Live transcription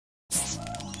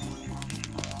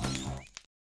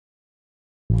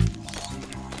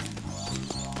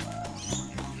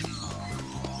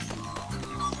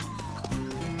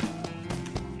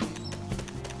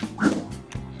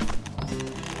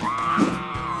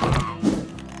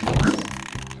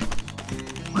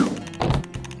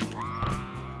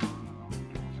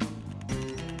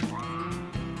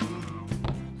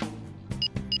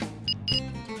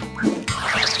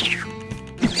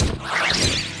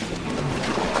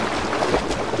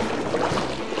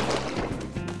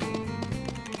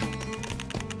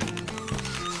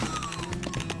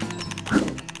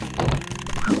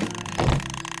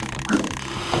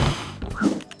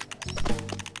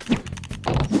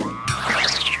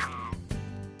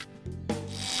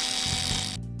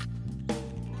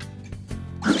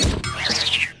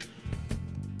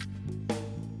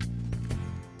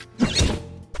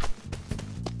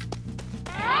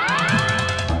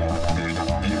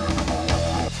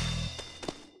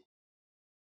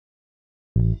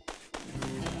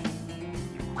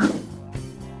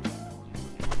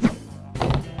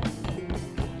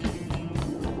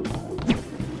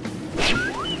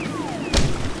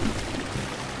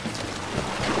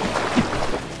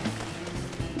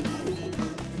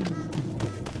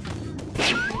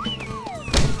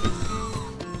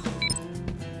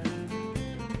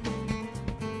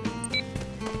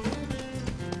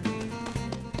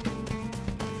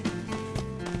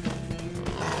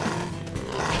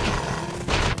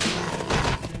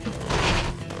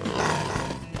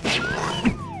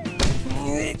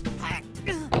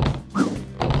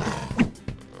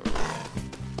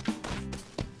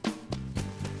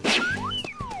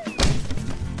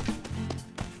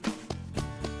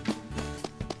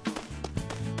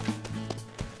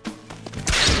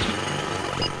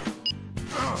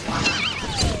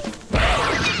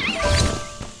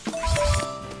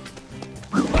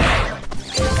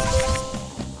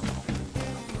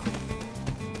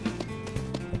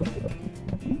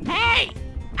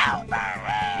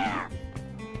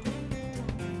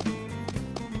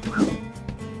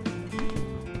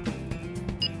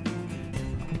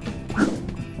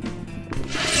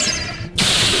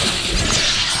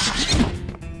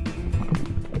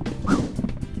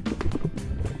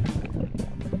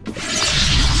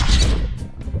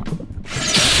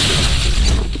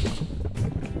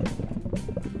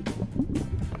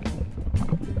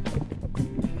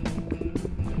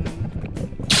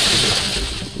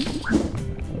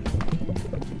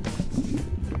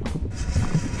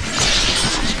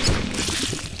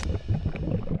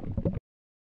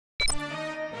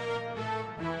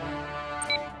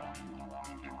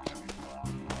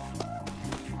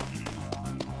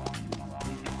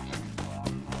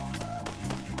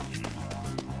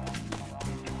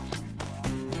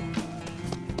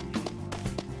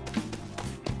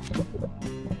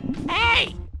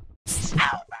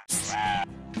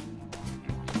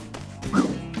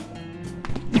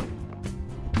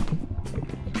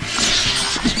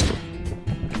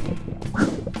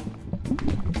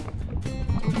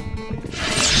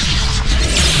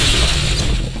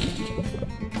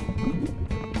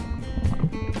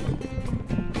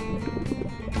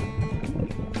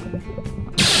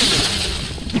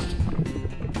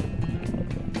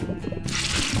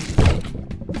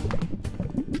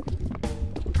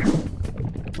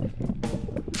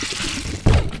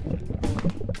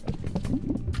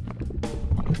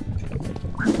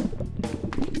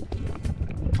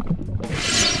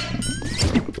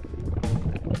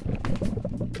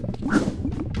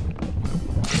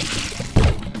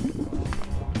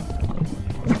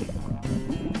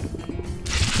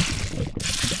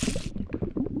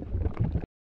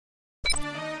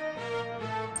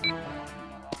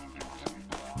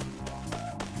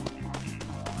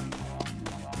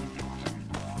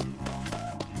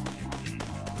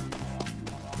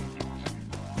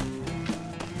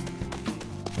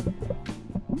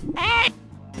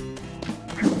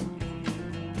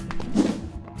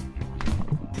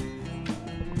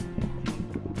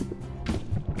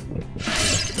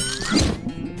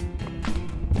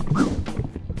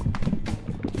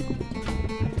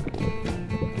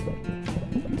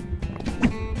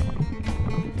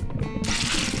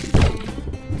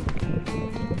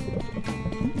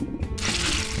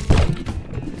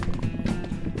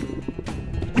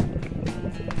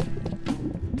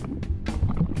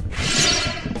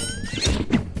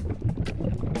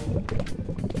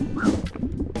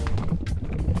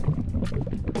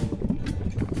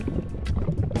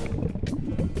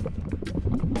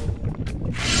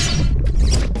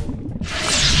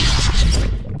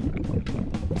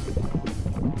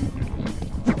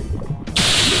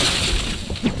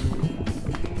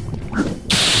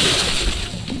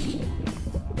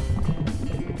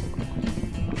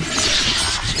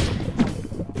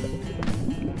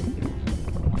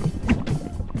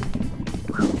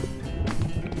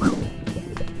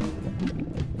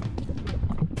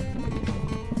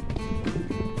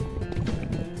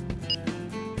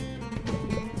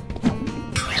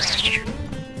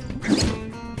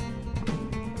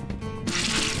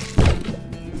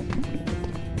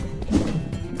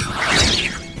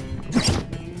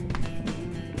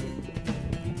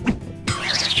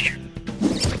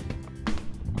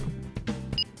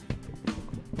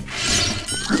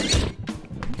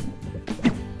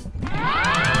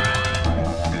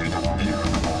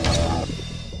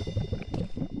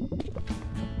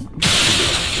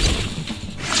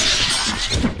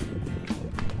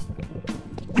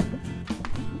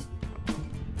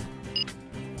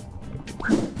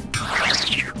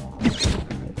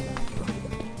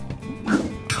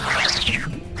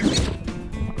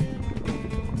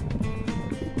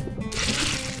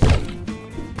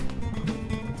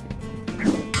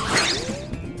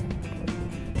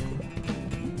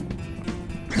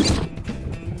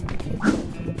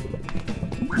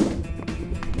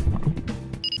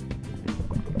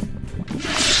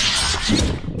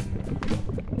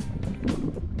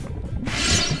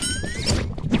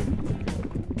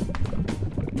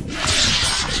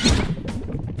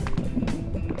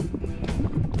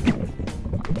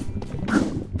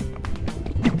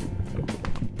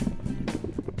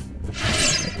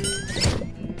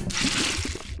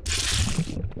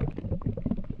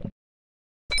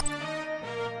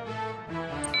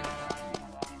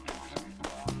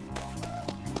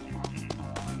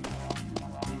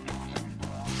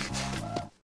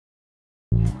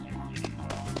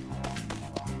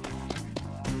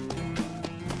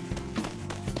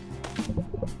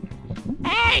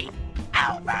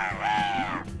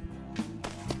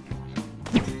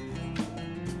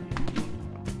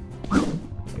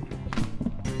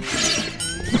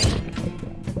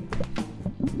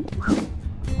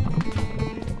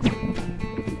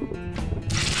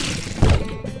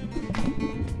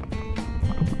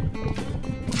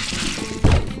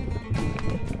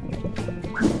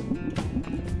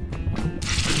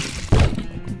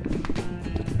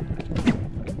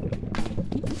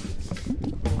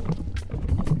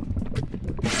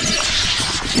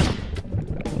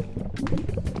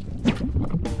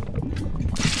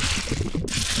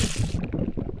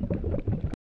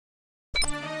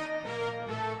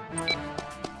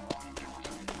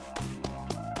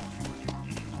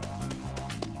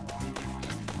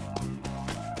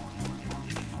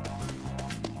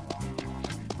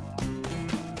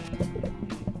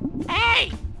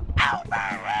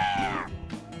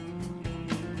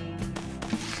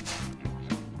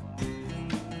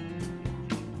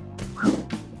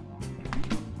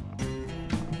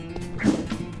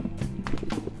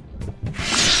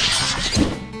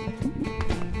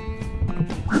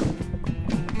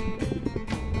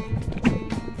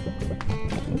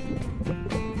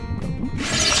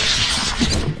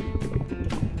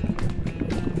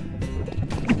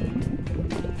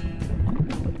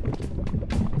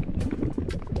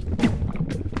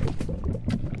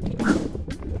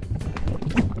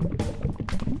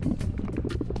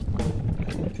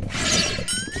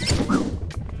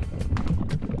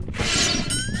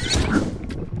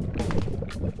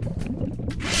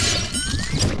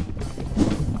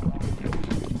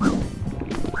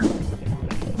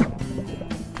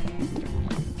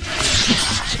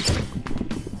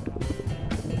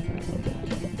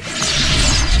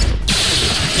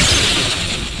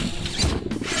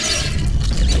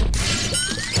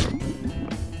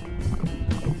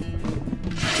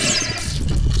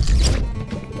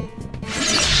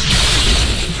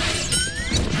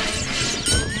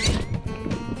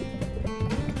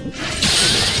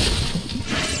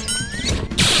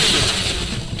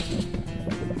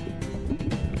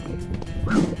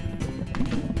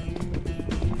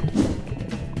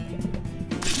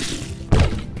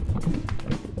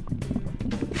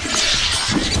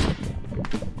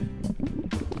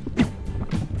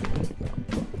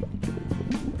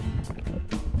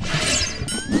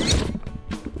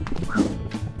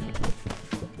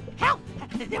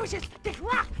There was this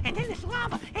rock, and then this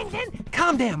lava, and then...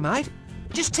 Calm down, mate.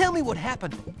 Just tell me what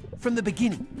happened from the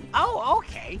beginning. Oh,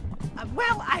 okay.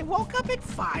 Well, I woke up at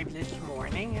 5 this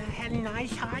morning. I had a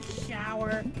nice hot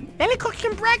shower. Then I cooked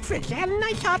some breakfast. I had a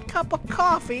nice hot cup of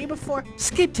coffee before...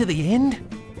 Skip to the end.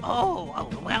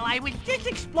 Well, I was just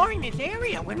exploring this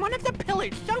area when one of the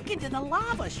pillars sunk into the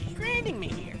lava, stranding me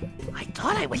here. I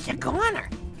thought I was a goner.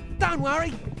 Don't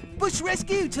worry. Bush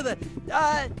rescue to the,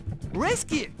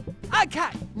 rescue. Okay,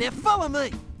 now follow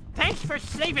me. Thanks for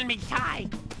saving me, Ty.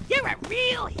 You're a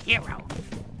real hero.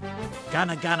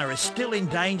 Gunner is still in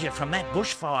danger from that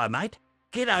bushfire, mate.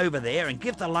 Get over there and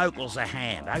give the locals a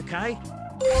hand, okay?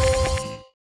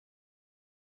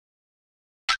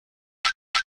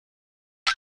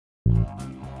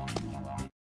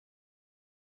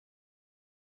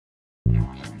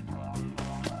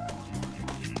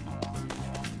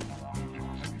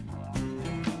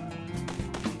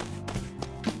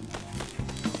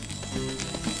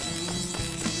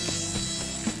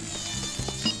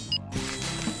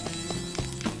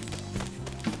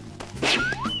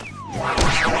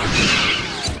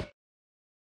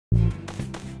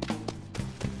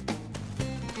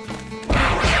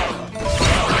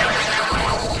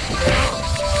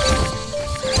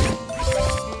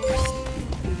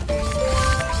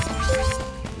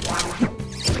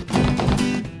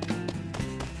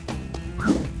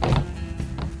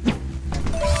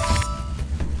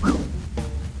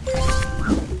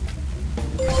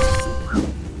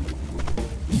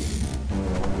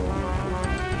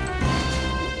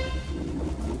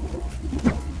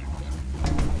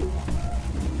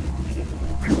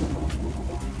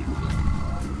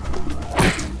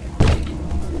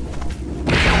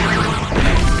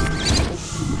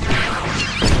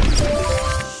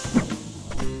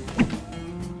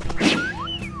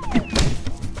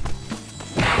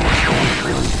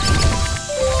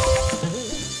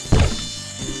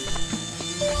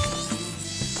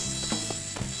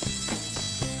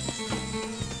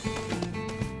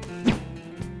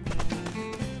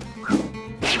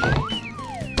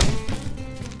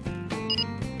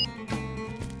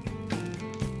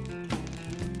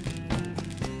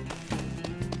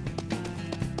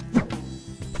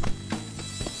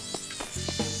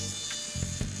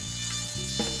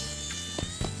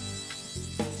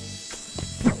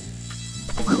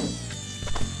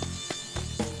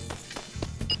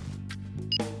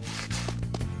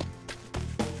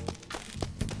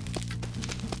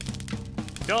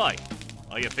 Guy,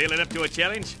 are you feeling up to a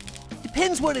challenge?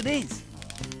 Depends what it is.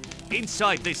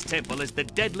 Inside this temple is the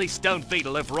deadly stone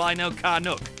beetle of Rhino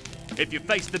Karnook. If you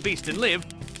face the beast and live,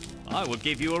 I will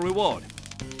give you a reward.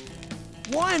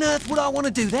 Why on earth would I want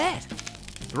to do that?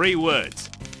 3 words.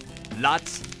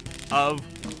 Lots of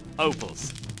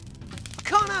opals. I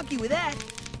can't argue with that.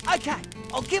 Okay,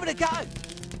 I'll give it a go.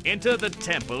 Enter the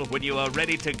temple when you are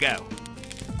ready to go.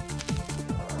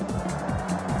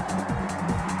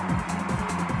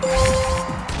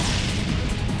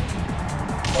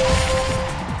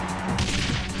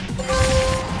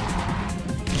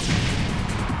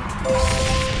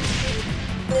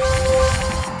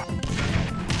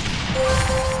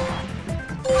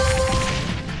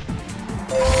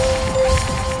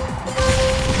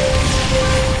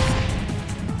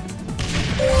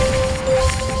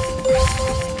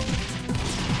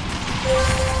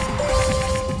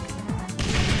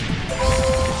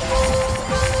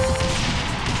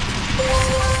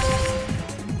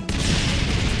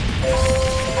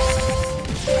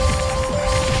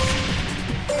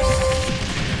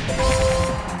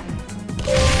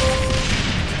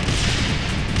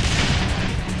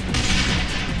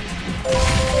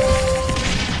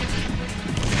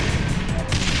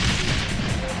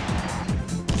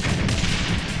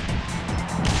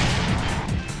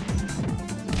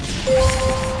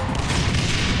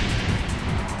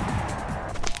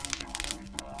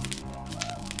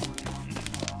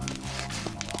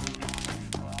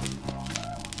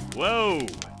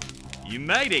 You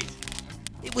made it.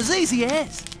 It was easy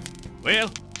as.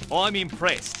 Well, I'm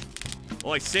impressed.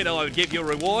 I said I would give you a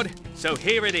reward, so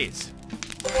here it is.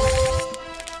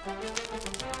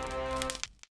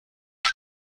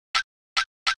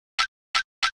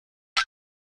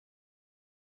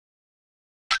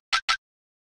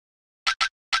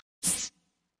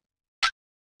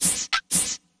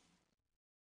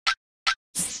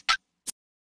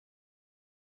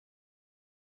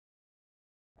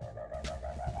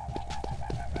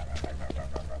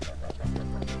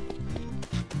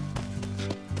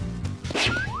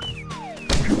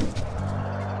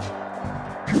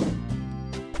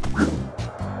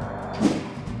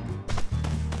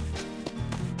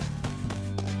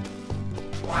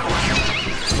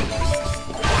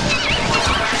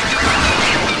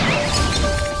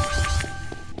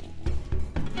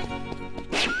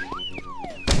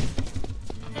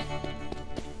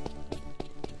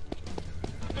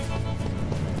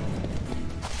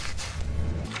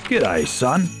 G'day,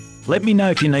 son. Let me know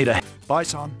if you need a... Bye,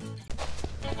 son.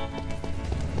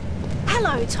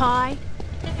 Hello, Ty.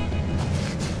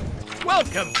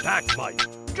 Welcome back, mate.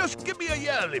 Just give me a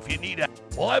yell if you need a...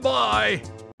 Bye-bye.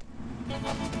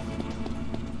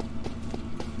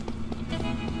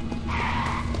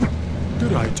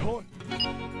 G'day, Toy.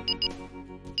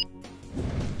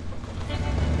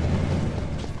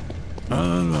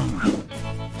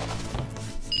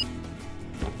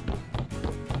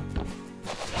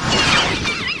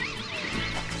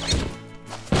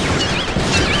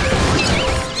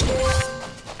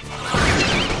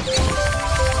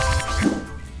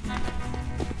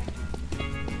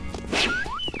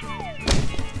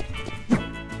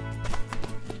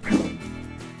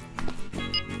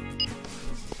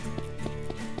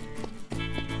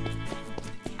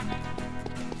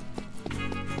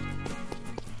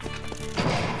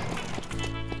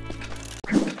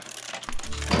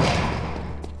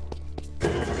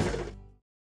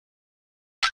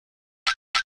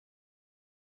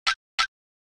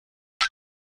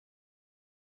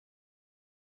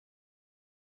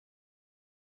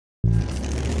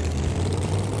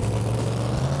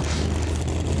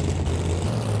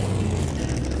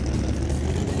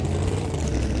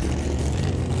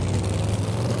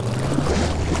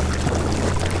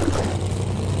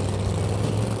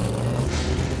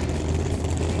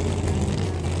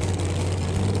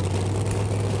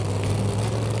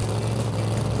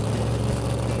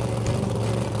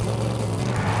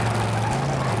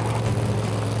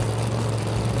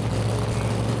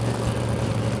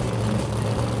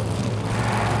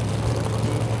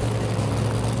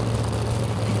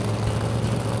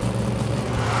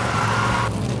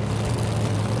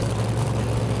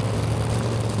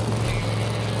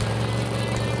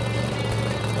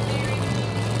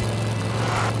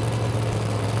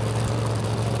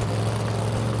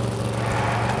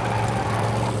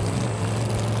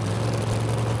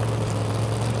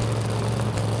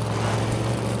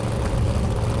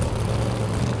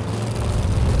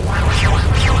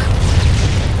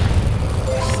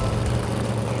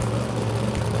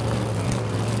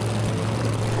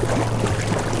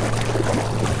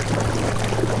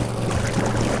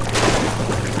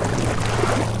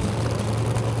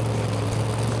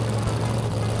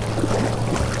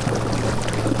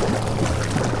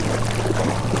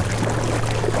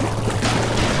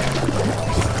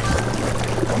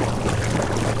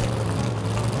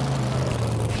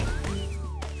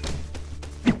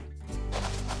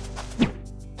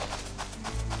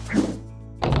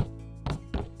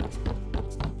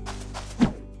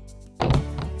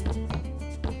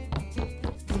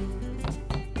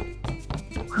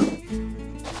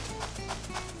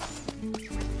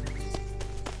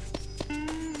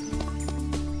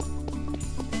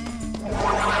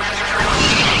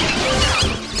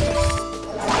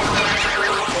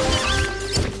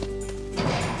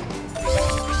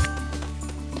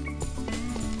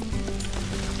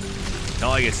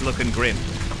 It's looking grim.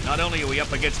 Not only are we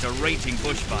up against a raging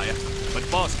bushfire, but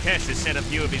Boss Cash has sent a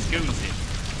few of his goons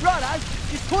in. Righto,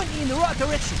 just point me in the right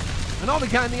direction, and I'll be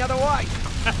going the other way.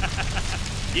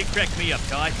 You crack me up,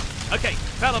 Ty. Okay,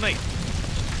 follow me.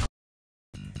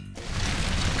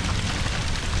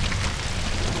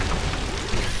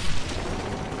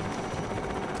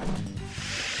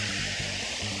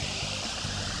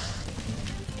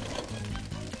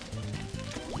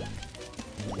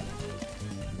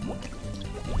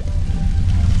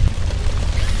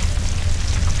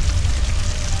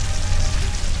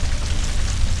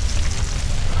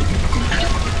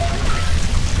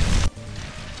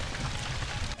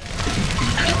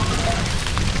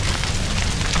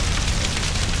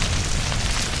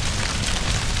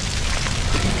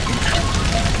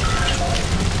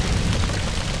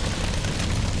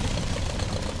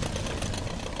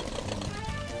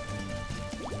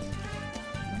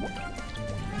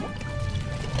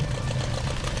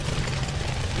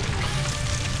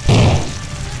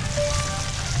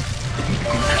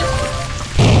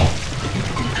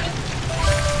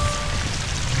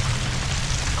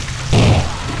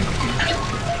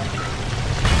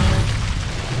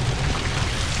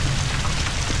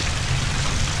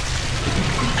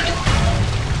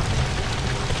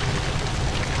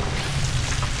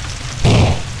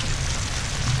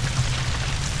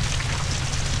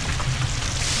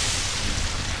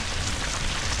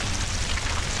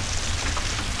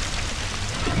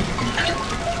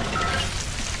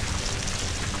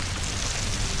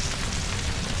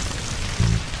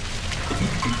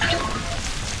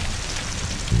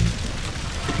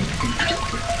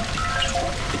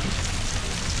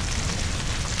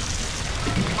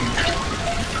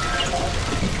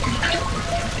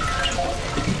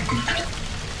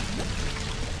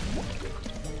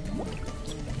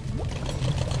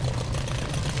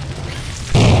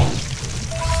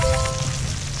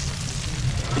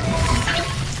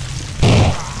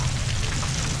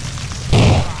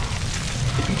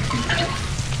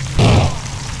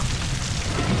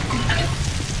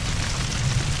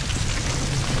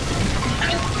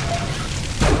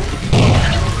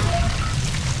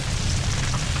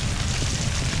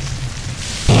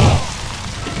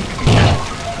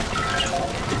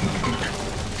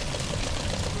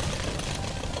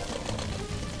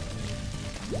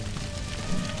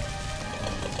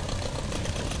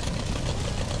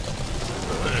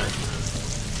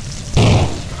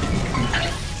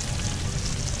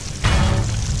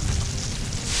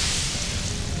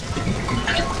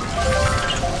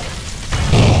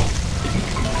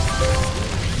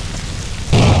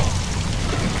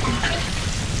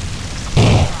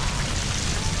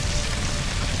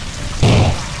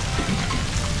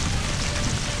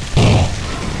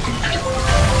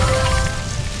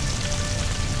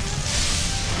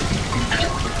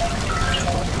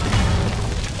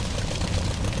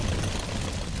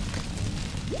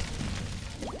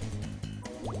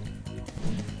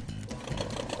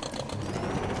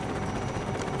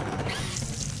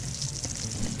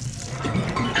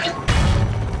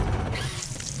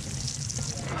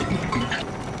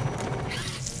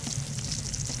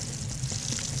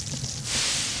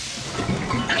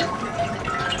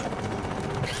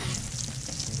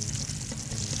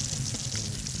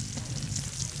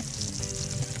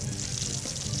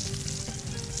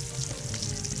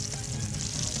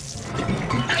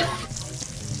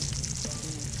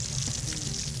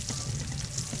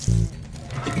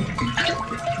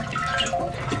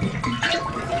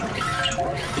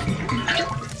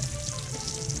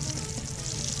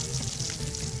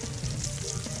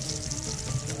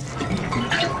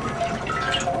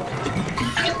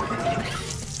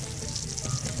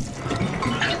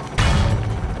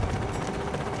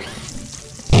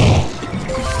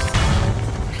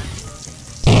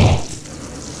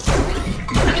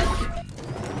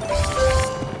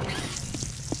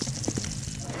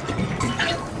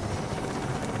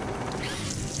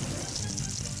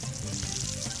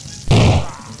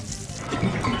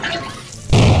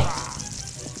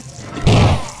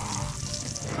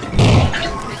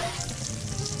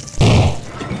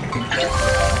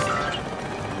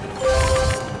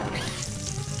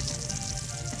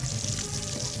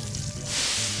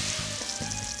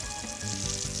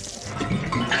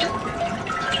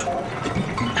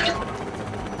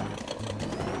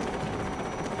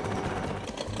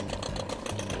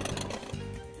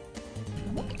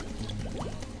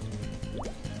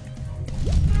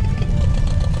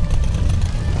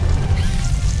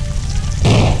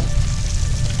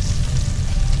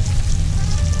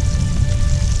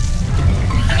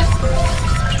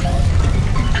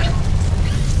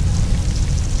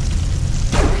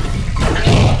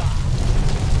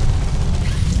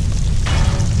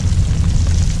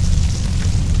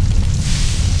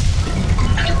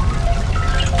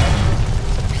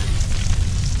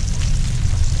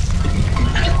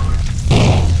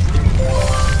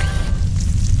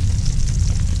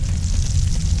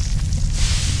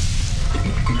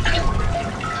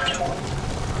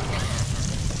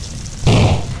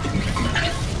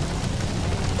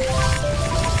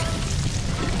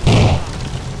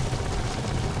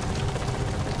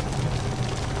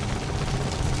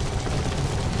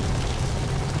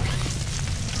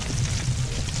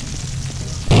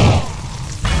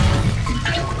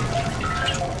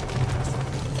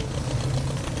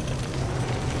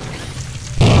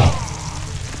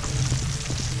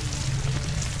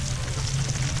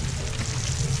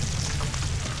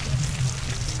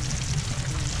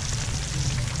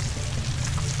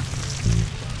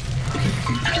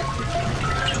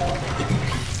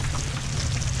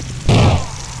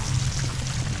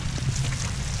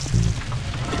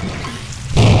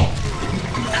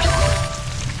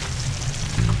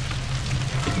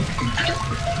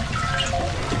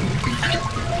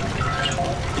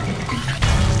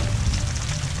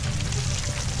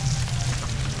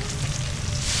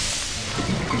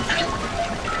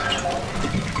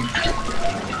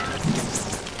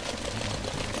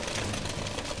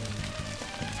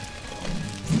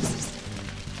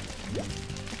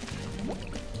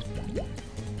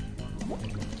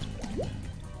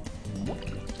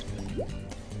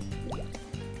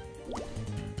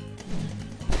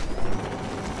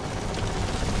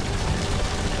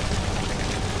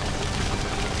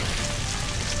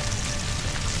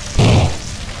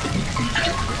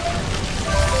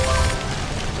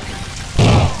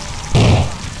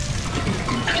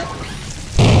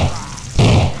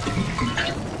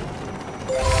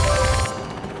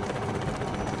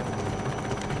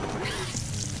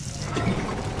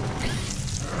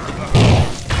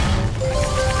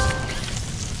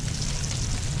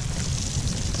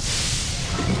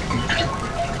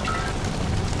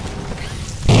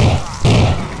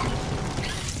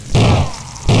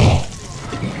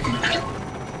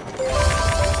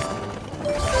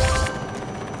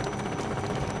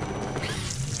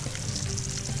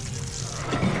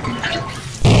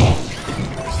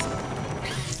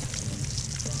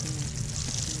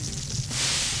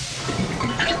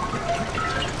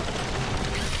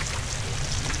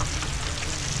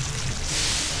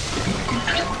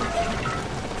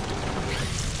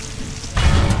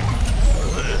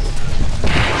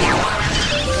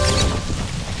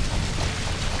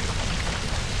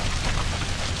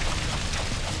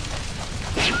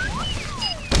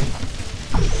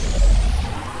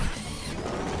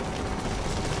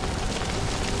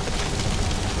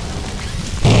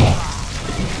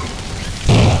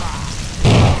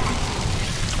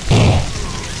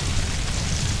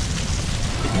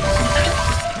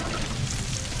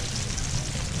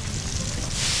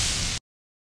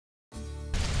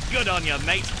 on you,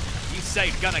 mate. You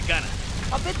saved Gunna Gunna.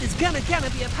 I bet there's gonna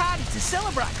be a party to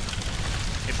celebrate.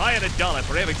 If I had $1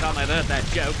 for every time I've heard that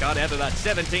joke, I'd have about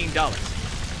 $17.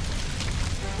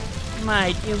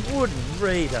 Mate, you wouldn't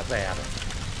read about it.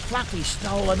 Fluffy's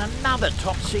stolen another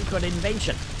top-secret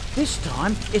invention. This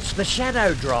time, it's the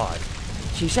Shadow Drive.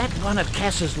 She's at one of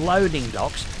Cass's loading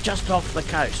docks just off the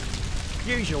coast.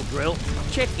 Usual drill,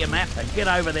 check your map and get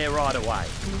over there right away.